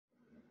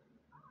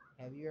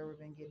Have you ever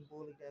been getting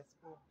bullied at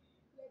school?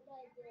 Yes,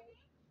 I did.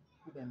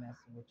 Who been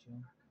messing with you?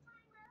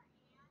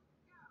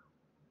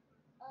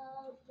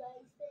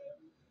 Bryson.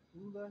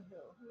 Who the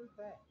hell? Who is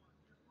that?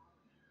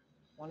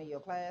 One of your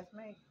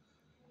classmates?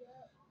 Yeah,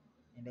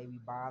 And they be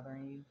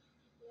bothering you?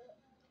 yeah,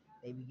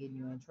 They be getting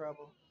you in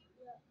trouble?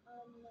 yeah.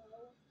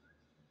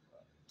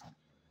 No.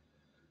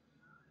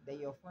 They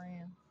your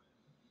friends?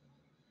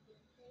 Yes,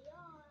 they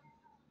are.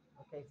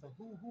 Okay, so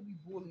who be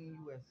bullying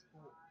you at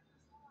school?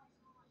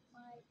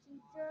 My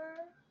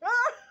teacher.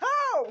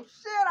 Oh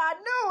shit! I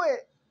knew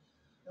it.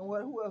 And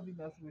what? Who else be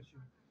messing with you?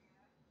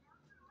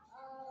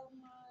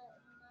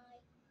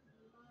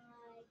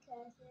 My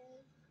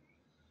cousin.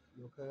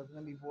 Your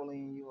cousin be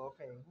bullying you.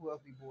 Okay, who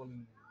else be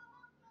bullying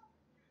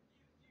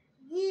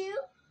you? You?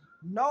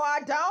 No, I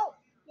don't.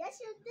 Yes,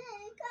 you did.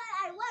 Because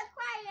I was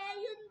crying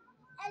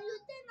and you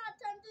did not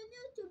turn the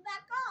news to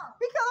back off.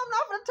 Because I'm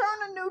not gonna turn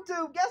the new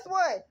tube. Guess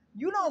what?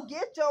 You don't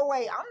get your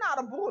way. I'm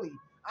not a bully.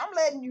 I'm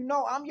letting you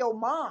know I'm your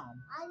mom.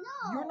 I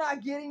know. You're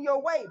not getting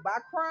your way by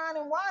crying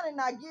and whining.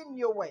 Not getting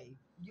your way.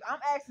 I'm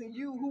asking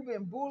you who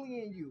been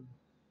bullying you.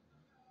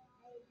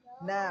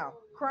 I know. Now,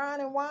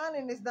 crying and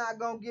whining is not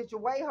gonna get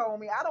your way,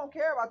 homie. I don't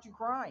care about you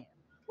crying.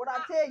 What I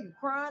tell you,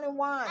 crying and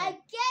whining. I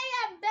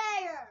get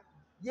better.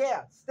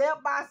 Yeah,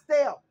 step by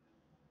step,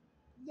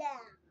 Yeah.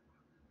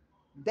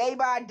 day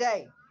by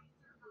day.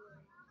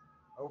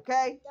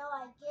 Okay? So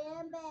I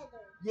get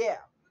better. Yeah,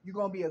 you're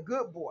gonna be a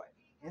good boy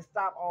and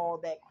stop all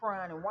that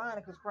crying and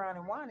whining, because crying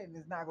and whining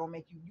is not gonna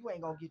make you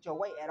ain't gonna get your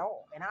way at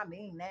all. And I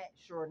mean that,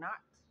 sure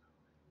not.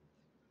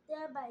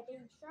 There by the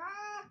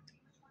shop.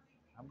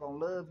 I'm gonna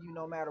love you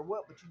no matter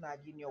what, but you're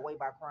not getting your way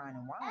by crying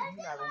and whining.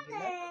 You're not gonna get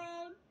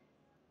nothing.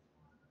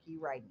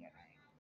 Keep writing your name.